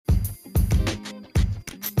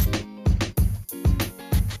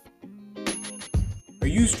Are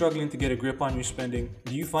you struggling to get a grip on your spending?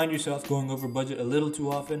 Do you find yourself going over budget a little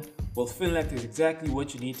too often? Well, Finlect is exactly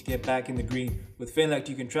what you need to get back in the green. With Finlect,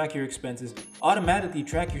 you can track your expenses, automatically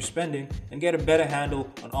track your spending, and get a better handle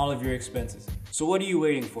on all of your expenses. So what are you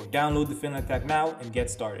waiting for? Download the Finlect app now and get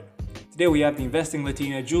started. Today we have the investing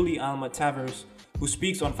Latina, Julie Alma Tavares, who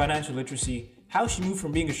speaks on financial literacy, how she moved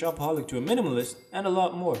from being a shopaholic to a minimalist, and a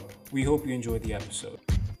lot more. We hope you enjoyed the episode.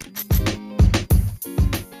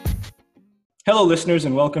 Hello, listeners,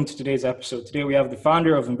 and welcome to today's episode. Today, we have the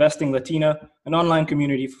founder of Investing Latina, an online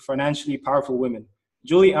community for financially powerful women.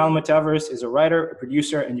 Julie Alma Tavares is a writer, a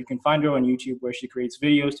producer, and you can find her on YouTube where she creates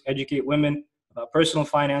videos to educate women about personal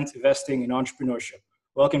finance, investing, and entrepreneurship.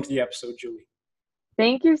 Welcome to the episode, Julie.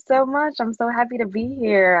 Thank you so much. I'm so happy to be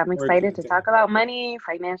here. I'm excited to talk about money,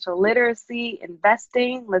 financial literacy,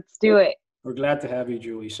 investing. Let's do it. We're glad to have you,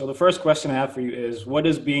 Julie. So the first question I have for you is, what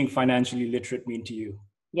does being financially literate mean to you?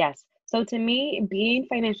 Yes. So to me, being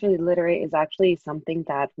financially literate is actually something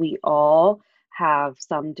that we all have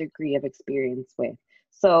some degree of experience with.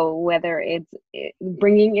 So whether it's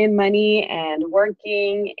bringing in money and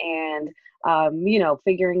working and,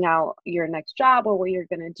 figuring out your next job or what you're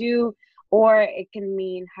going to do, or it can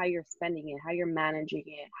mean how you're spending it, how you're managing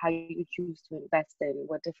it, how you choose to invest in,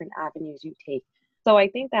 what different avenues you take. So I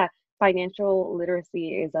think that financial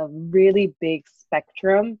literacy is a really big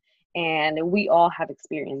spectrum. And we all have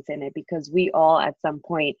experience in it because we all at some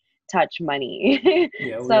point touch money.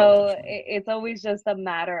 So it's always just a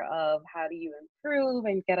matter of how do you improve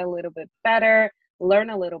and get a little bit better, learn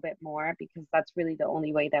a little bit more, because that's really the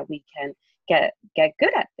only way that we can get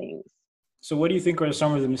good at things. So what do you think are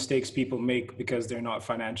some of the mistakes people make because they're not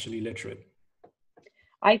financially literate?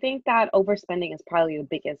 I think that overspending is probably the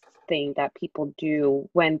biggest thing that people do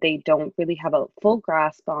when they don't really have a full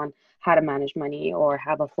grasp on how to manage money or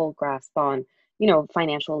have a full grasp on,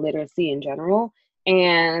 financial literacy in general.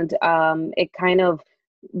 And it kind of,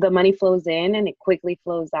 the money flows in and it quickly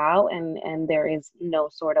flows out, and there is no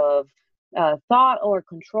sort of thought or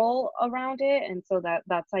control around it. And so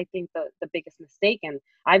that's I think the biggest mistake. And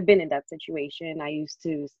I've been in that situation. I used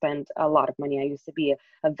to spend a lot of money. I used to be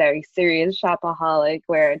a very serious shopaholic,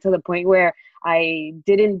 where to the point where I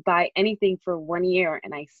didn't buy anything for 1 year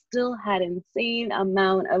and I still had insane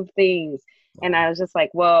amount of things. And I was just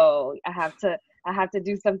like, whoa, I have to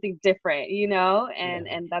do something different,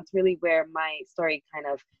 and that's really where my story kind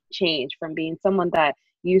of changed from being someone that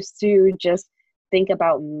used to just think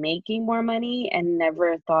about making more money and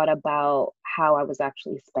never thought about how I was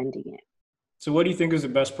actually spending it. So what do you think is the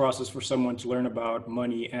best process for someone to learn about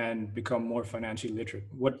money and become more financially literate?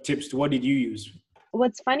 What did you use?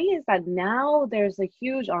 What's funny is that now there's a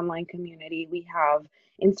huge online community. We have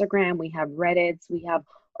Instagram, we have Reddits, we have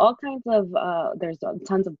all kinds of, there's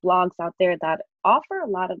tons of blogs out there that offer a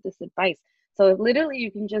lot of this advice. So literally you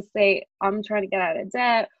can just say, I'm trying to get out of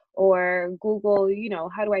debt, or Google,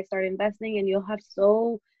 how do I start investing? And you'll have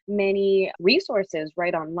so many resources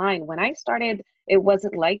right online. When I started, it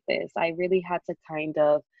wasn't like this. I really had to kind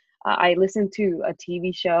of, I listened to a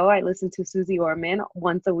TV show. I listened to Susie Orman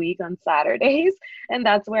once a week on Saturdays. And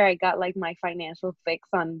that's where I got like my financial fix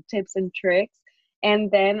on tips and tricks.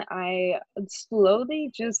 And then I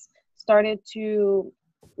slowly just started to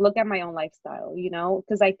look at my own lifestyle,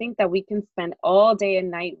 because I think that we can spend all day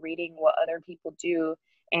and night reading what other people do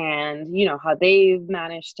and how they've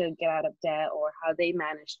managed to get out of debt or how they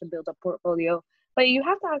managed to build a portfolio. But you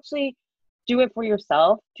have to actually do it for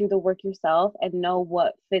yourself, do the work yourself, and know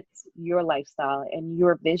what fits your lifestyle and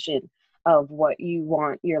your vision of what you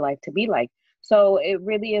want your life to be like. So it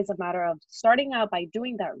really is a matter of starting out by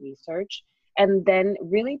doing that research and then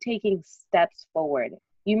really taking steps forward.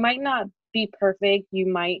 You might not be perfect, you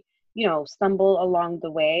might stumble along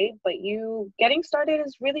the way, but you getting started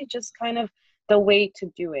is really just kind of the way to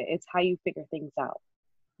do it. It's how you figure things out.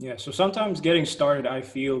 Yeah, so sometimes getting started, I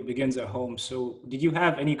feel, begins at home. So did you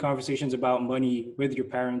have any conversations about money with your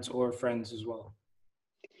parents or friends as well?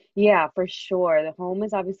 Yeah, for sure. The home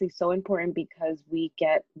is obviously so important because we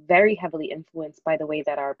get very heavily influenced by the way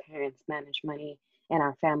that our parents manage money, and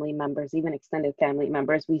our family members, even extended family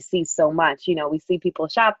members. We see so much, we see people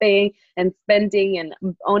shopping and spending and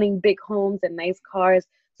owning big homes and nice cars.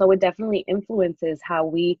 So it definitely influences how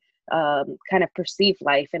we kind of perceive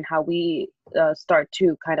life and how we start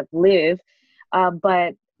to kind of live.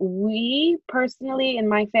 But we personally, in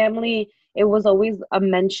my family, it was always a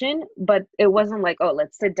mention, but it wasn't like, oh,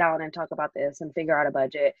 let's sit down and talk about this and figure out a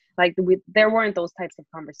budget. Like there weren't those types of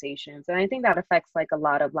conversations. And I think that affects like a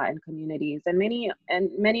lot of Latin communities and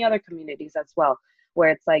many other communities as well, where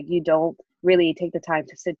it's like you don't really take the time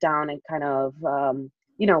to sit down and kind of,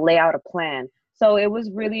 lay out a plan. So it was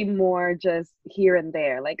really more just here and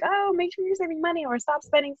there, like, oh, make sure you're saving money or stop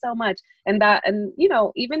spending so much. And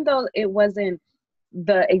even though it wasn't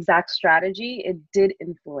the exact strategy, it did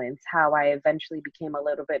influence how I eventually became a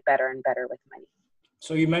little bit better and better with money.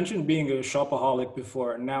 So you mentioned being a shopaholic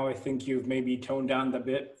before. Now I think you've maybe toned down a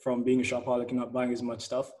bit from being a shopaholic and not buying as much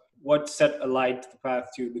stuff. What set a light the path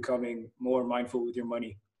to becoming more mindful with your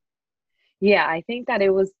money? Yeah, I think that it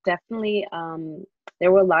was definitely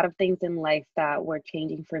there were a lot of things in life that were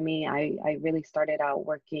changing for me. I really started out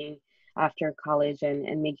working after college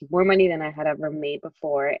and making more money than I had ever made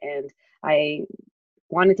before. And I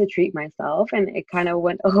wanted to treat myself and it kind of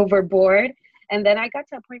went overboard. And then I got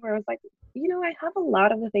to a point where I was like, I have a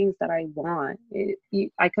lot of the things that I want.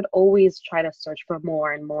 I could always try to search for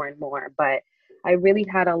more and more and more, but I really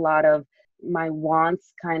had a lot of my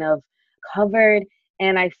wants kind of covered.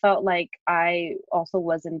 And I felt like I also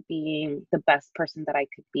wasn't being the best person that I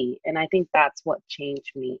could be. And I think that's what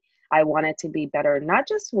changed me. I wanted to be better, not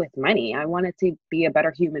just with money. I wanted to be a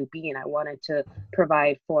better human being. I wanted to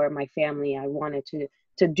provide for my family. I wanted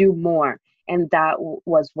to do more. And that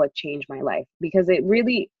was what changed my life, because it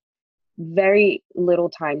really very little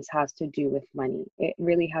times has to do with money. It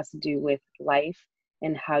really has to do with life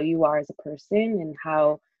and how you are as a person and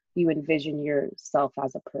how you envision yourself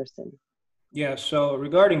as a person. Yeah, so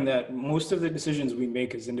regarding that, most of the decisions we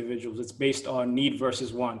make as individuals, it's based on need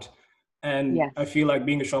versus want. And I Yes. feel like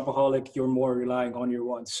being a shopaholic, you're more relying on your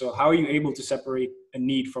wants. So how are you able to separate a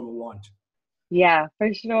need from a want? Yeah,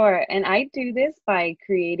 for sure. And I do this by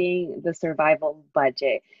creating the survival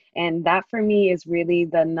budget. And that for me is really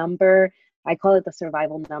the number, I call it the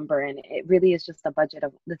survival number. And it really is just a budget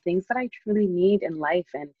of the things that I truly need in life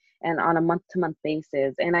and on a month to month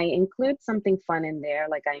basis. And I include something fun in there,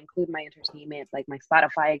 like I include my entertainment, like my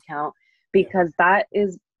Spotify account, Yeah. because that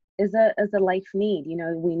is a life need.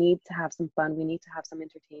 We need to have some fun, we need to have some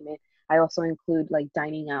entertainment. I also include like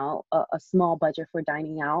dining out, a small budget for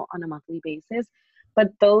dining out on a monthly basis. But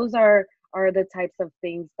those are the types of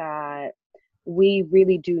things that we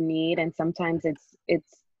really do need, and sometimes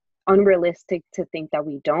it's unrealistic to think that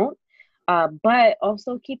we don't. But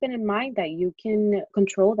also keeping in mind that you can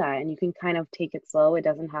control that and you can kind of take it slow. It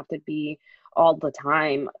doesn't have to be all the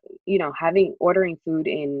time. Having ordering food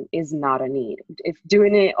in is not a need. If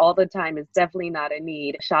doing it all the time is definitely not a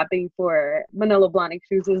need. Shopping for Manolo Blahnik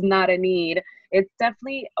shoes is not a need. It's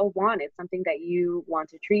definitely a want. It's something that you want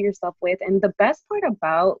to treat yourself with. And the best part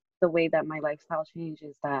about the way that my lifestyle changed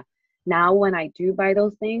is that now when I do buy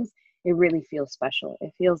those things, it really feels special.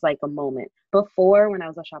 It feels like a moment. Before, when I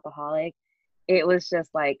was a shopaholic, it was just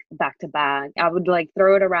like back to back. I would like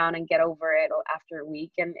throw it around and get over it after a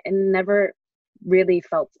week and never really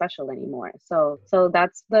felt special anymore. So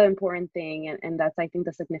that's the important thing, and that's, I think,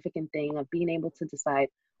 the significant thing of being able to decide,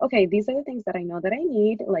 okay, these are the things that I know that I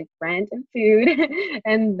need, like rent and food.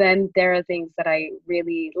 And then there are things that I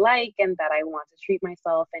really like and that I want to treat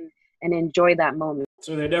myself and enjoy that moment.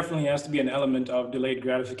 So there definitely has to be an element of delayed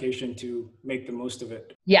gratification to make the most of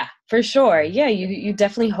it. Yeah, for sure. Yeah, you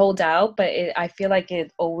definitely hold out, but I feel like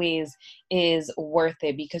it always is worth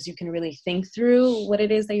it because you can really think through what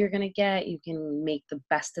it is that you're going to get. You can make the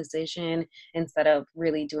best decision instead of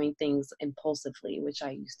really doing things impulsively, which I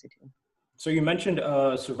used to do. So you mentioned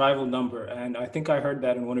a survival number, and I think I heard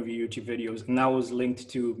that in one of your YouTube videos, and that was linked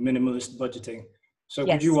to minimalist budgeting. So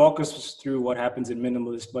could you Yes. walk us through what happens in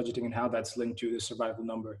minimalist budgeting and how that's linked to the survival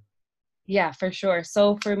number? Yeah, for sure.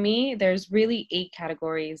 So for me, there's really 8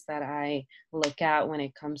 categories that I look at when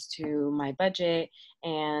it comes to my budget.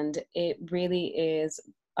 And it really is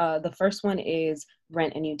the first one is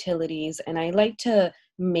rent and utilities. And I like to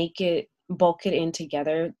bulk it in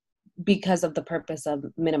together because of the purpose of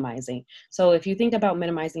minimizing. So if you think about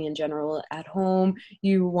minimizing in general at home,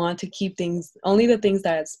 you want to keep only the things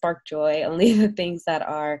that spark joy, only the things that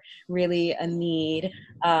are really a need,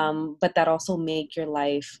 but that also make your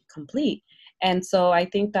life complete. And so I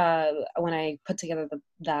think that when I put together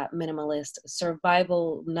that minimalist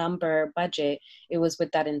survival number budget, it was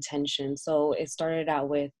with that intention. So it started out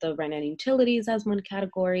with the rent and utilities as one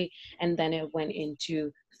category, and then it went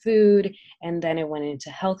into food, and then it went into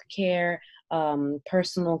healthcare,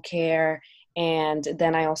 personal care, and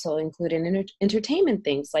then I also included entertainment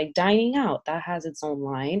things like dining out. That has its own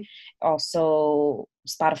line. Also,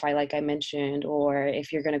 Spotify, like I mentioned, or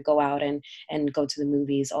if you're going to go out and go to the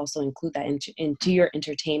movies, also include that into your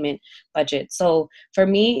entertainment budget. So for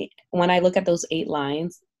me, when I look at those 8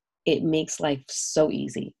 lines, it makes life so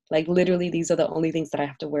easy. Like literally, these are the only things that I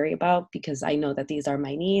have to worry about because I know that these are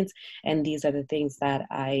my needs and these are the things that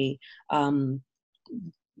I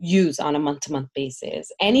use on a month-to-month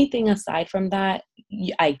basis. Anything aside from that,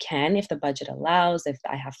 I can, if the budget allows, if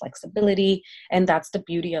I have flexibility. And that's the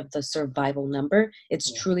beauty of the survival number.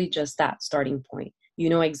 It's truly just that starting point. You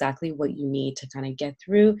know exactly what you need to kind of get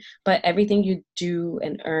through, but everything you do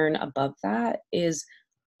and earn above that is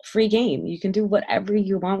free game. You can do whatever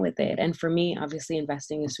you want with it. And for me, obviously,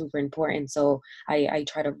 investing is super important. So I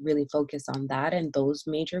try to really focus on that and those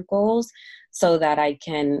major goals so that I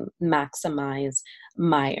can maximize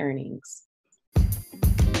my earnings.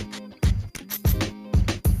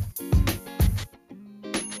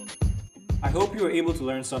 I hope you were able to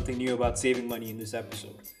learn something new about saving money in this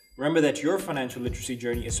episode. Remember that your financial literacy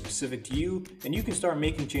journey is specific to you, and you can start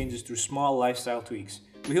making changes through small lifestyle tweaks.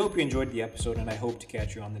 We hope you enjoyed the episode, and I hope to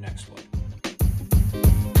catch you on the next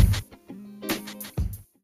one.